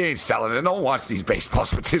getting? He ain't selling it. No one wants these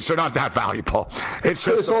baseballs, but they're not that valuable. It's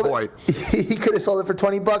just the point. He could have sold it for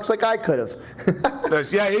 $20 like I could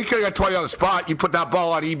have. Yeah, he could have got 20 on the spot. You put that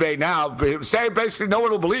ball on eBay now, say basically no one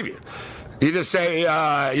will believe you. You just say, you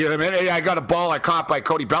know what I mean? Hey, I got a ball I caught by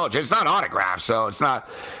Cody Bellinger. It's not autographed, so it's not.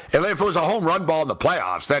 If it was a home run ball in the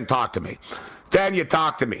playoffs, then talk to me. Then you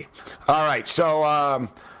talk to me. All right, so I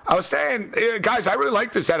was saying, guys, I really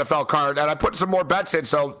like this NFL card, and I put some more bets in.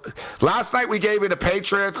 So last night we gave you the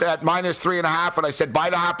Patriots at -3.5, and I said buy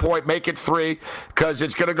the half point, make it 3, because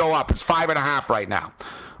it's going to go up. It's 5.5 right now.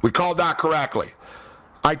 We called that correctly.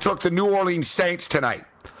 I took the New Orleans Saints tonight.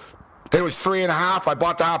 It was 3.5. I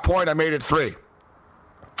bought the half point. I made it 3.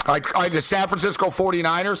 The San Francisco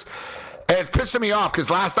 49ers. And it's pissing me off because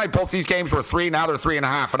last night both these games were 3. Now they're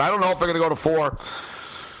 3.5. And I don't know if they're going to go to 4.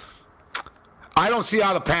 I don't see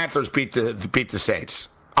how the Panthers beat the Saints.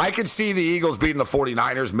 I can see the Eagles beating the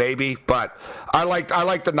 49ers maybe, but I like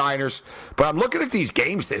the Niners. But I'm looking at these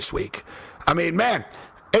games this week. I mean, man,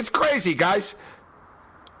 it's crazy, guys.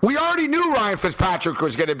 We already knew Ryan Fitzpatrick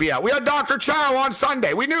was going to be out. We had Dr. Chow on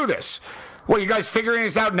Sunday. We knew this. What, you guys figuring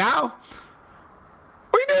this out now?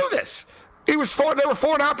 We knew this. They were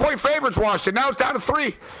 4.5-point favorites, Washington. Now it's down to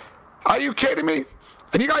 3. Are you kidding me?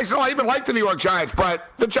 And you guys know I even like the New York Giants, but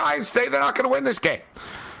the Giants, they're not going to win this game.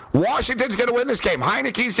 Washington's going to win this game.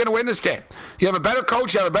 Heineke's going to win this game. You have a better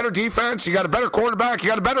coach. You have a better defense. You got a better quarterback. You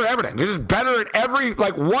got a better everything. You're just better at every,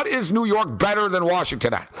 like, what is New York better than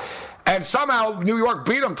Washington at? And somehow New York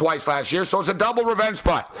beat them twice last year, so it's a double revenge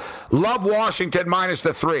spot. Love Washington minus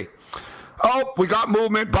the 3. Oh, we got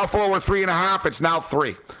movement. Buffalo were 3.5. It's now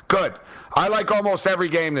 3. Good. I like almost every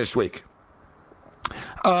game this week.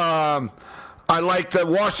 I like the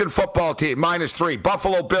Washington football team, minus 3.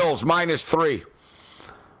 Buffalo Bills, minus 3.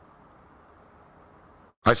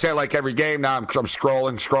 I say it like every game now. I'm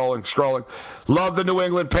scrolling. Love the New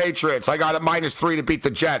England Patriots. I got it -3 to beat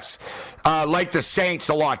the Jets. Like the Saints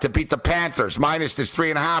a lot to beat the Panthers. Minus is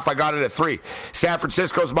 3.5. I got it at 3. San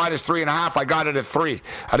Francisco's -3.5. I got it at 3.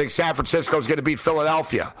 I think San Francisco's going to beat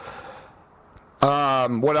Philadelphia.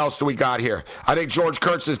 What else do we got here? I think George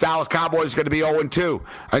Kurtz's Dallas Cowboys is going to be 0-2.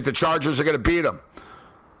 I think the Chargers are going to beat them.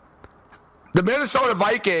 The Minnesota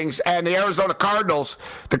Vikings and the Arizona Cardinals,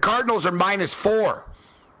 the Cardinals are -4.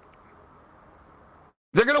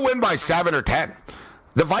 They're going to win by 7 or 10.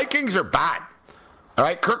 The Vikings are bad. All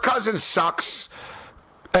right, Kirk Cousins sucks,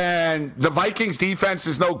 and the Vikings defense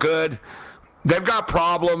is no good. They've got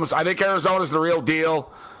problems. I think Arizona's the real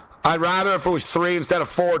deal. I'd rather if it was 3 instead of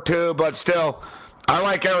 4-2, but still, I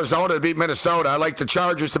like Arizona to beat Minnesota. I like the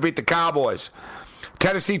Chargers to beat the Cowboys.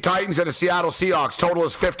 Tennessee Titans and the Seattle Seahawks. Total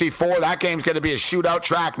is 54. That game's going to be a shootout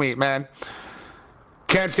track meet, man.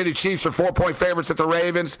 Kansas City Chiefs are 4-point favorites at the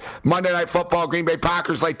Ravens. Monday Night Football, Green Bay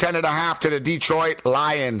Packers lay 10.5 to the Detroit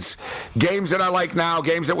Lions. Games that I like now,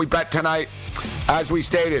 games that we bet tonight, as we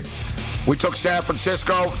stated. We took San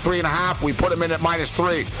Francisco, 3.5. We put them in at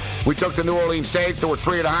 -3. We took the New Orleans Saints, that were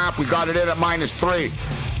 3.5. We got it in at -3.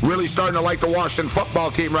 Really starting to like the Washington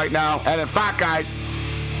football team right now. And in fact, guys,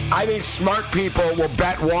 I think smart people will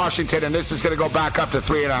bet Washington, and this is going to go back up to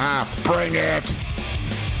 3.5. Bring it.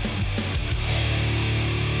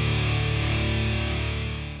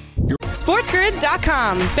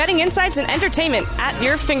 SportsGrid.com. Betting insights and entertainment at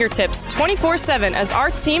your fingertips 24/7 as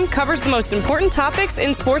our team covers the most important topics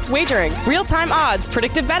in sports wagering. Real-time odds,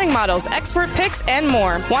 predictive betting models, expert picks, and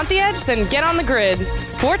more. Want the edge? Then get on the grid.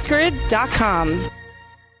 SportsGrid.com.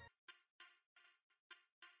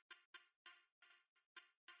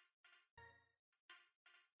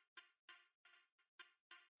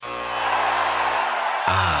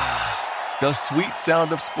 The sweet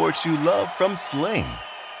sound of sports you love from Sling.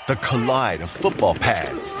 The collide of football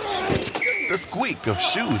pads. The squeak of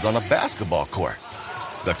shoes on a basketball court.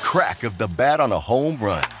 The crack of the bat on a home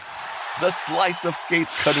run. The slice of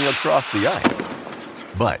skates cutting across the ice.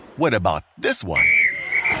 But what about this one?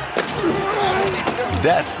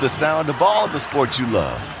 That's the sound of all the sports you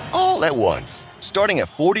love, all at once. Starting at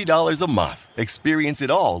 $40 a month. Experience it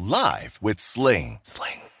all live with Sling.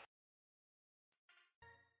 Sling.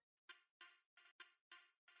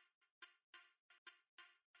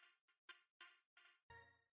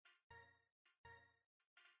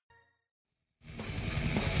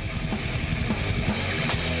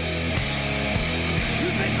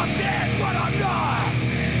 I'm dead, but I'm not.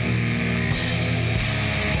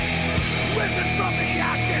 Risen from the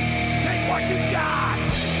ashes, take what you've got.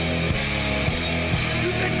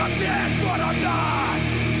 You think I'm dead, but I'm not.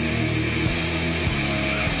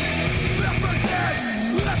 Left for dead,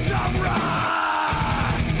 left to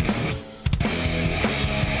rot.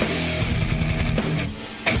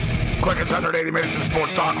 Quick, it's 180 minutes of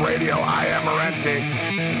Sports Talk Radio. I am Morency.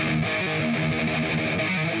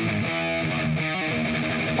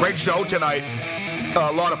 Great show tonight.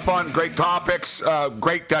 A lot of fun, great topics,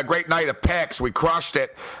 great night of picks. We crushed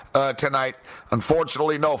it tonight.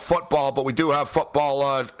 Unfortunately, no football, but we do have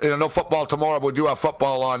football. No football tomorrow, but we do have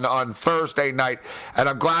football on Thursday night. And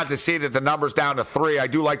I'm glad to see that the number's down to 3. I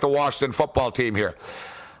do like the Washington football team here.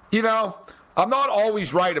 You know, I'm not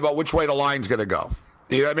always right about which way the line's going to go.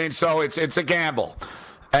 You know what I mean? So it's a gamble,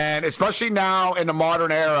 and especially now in the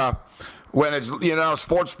modern era, when it's, you know,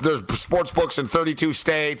 there's sports books in 32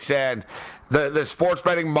 states, and the sports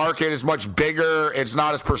betting market is much bigger. It's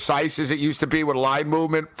not as precise as it used to be with line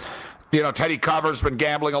movement. You know, Teddy Cover's been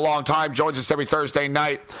gambling a long time, joins us every Thursday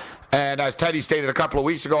night. And as Teddy stated a couple of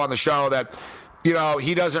weeks ago on the show that, you know,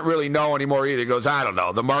 he doesn't really know anymore either. He goes, I don't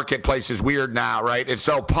know. The marketplace is weird now, right? It's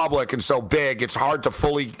so public and so big. It's hard to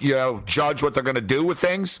fully, you know, judge what they're going to do with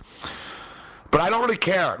things. But I don't really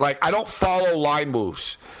care. Like, I don't follow line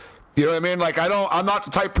moves. You know what I mean? Like, I'm not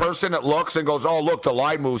the type of person that looks and goes, oh, look, the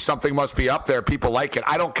line moves, something must be up there. People like it.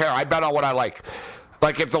 I don't care. I bet on what I like.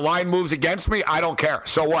 Like, if the line moves against me, I don't care.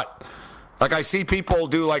 So what? Like, I see people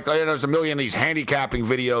do, like, there's a million of these handicapping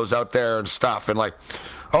videos out there and stuff. And, like,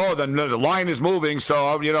 oh, the line is moving,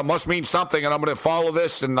 so, you know, it must mean something, and I'm going to follow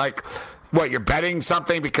this. And, like, what, you're betting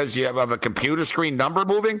something because you have a computer screen number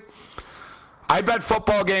moving? I bet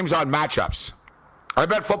football games on matchups. I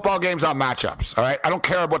bet football games on matchups, all right? I don't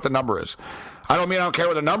care what the number is. I don't care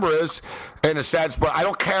what the number is in a sense, but I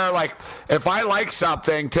don't care, like, if I like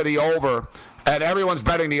something to the over and everyone's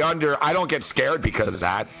betting the under, I don't get scared because of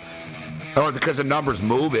that. Or because the number's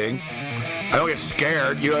moving. I don't get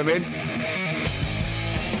scared, you know what I mean?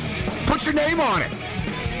 Put your name on it.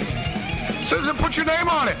 Susan, put your name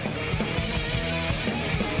on it.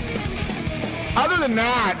 Other than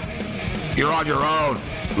that, you're on your own.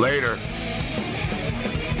 Later.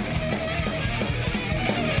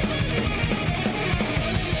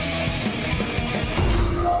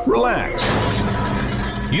 Relax.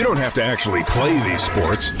 You don't have to actually play these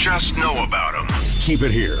sports. Just know about them. Keep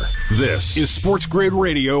it here. This is Sports Grid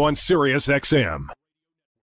Radio on Sirius XM.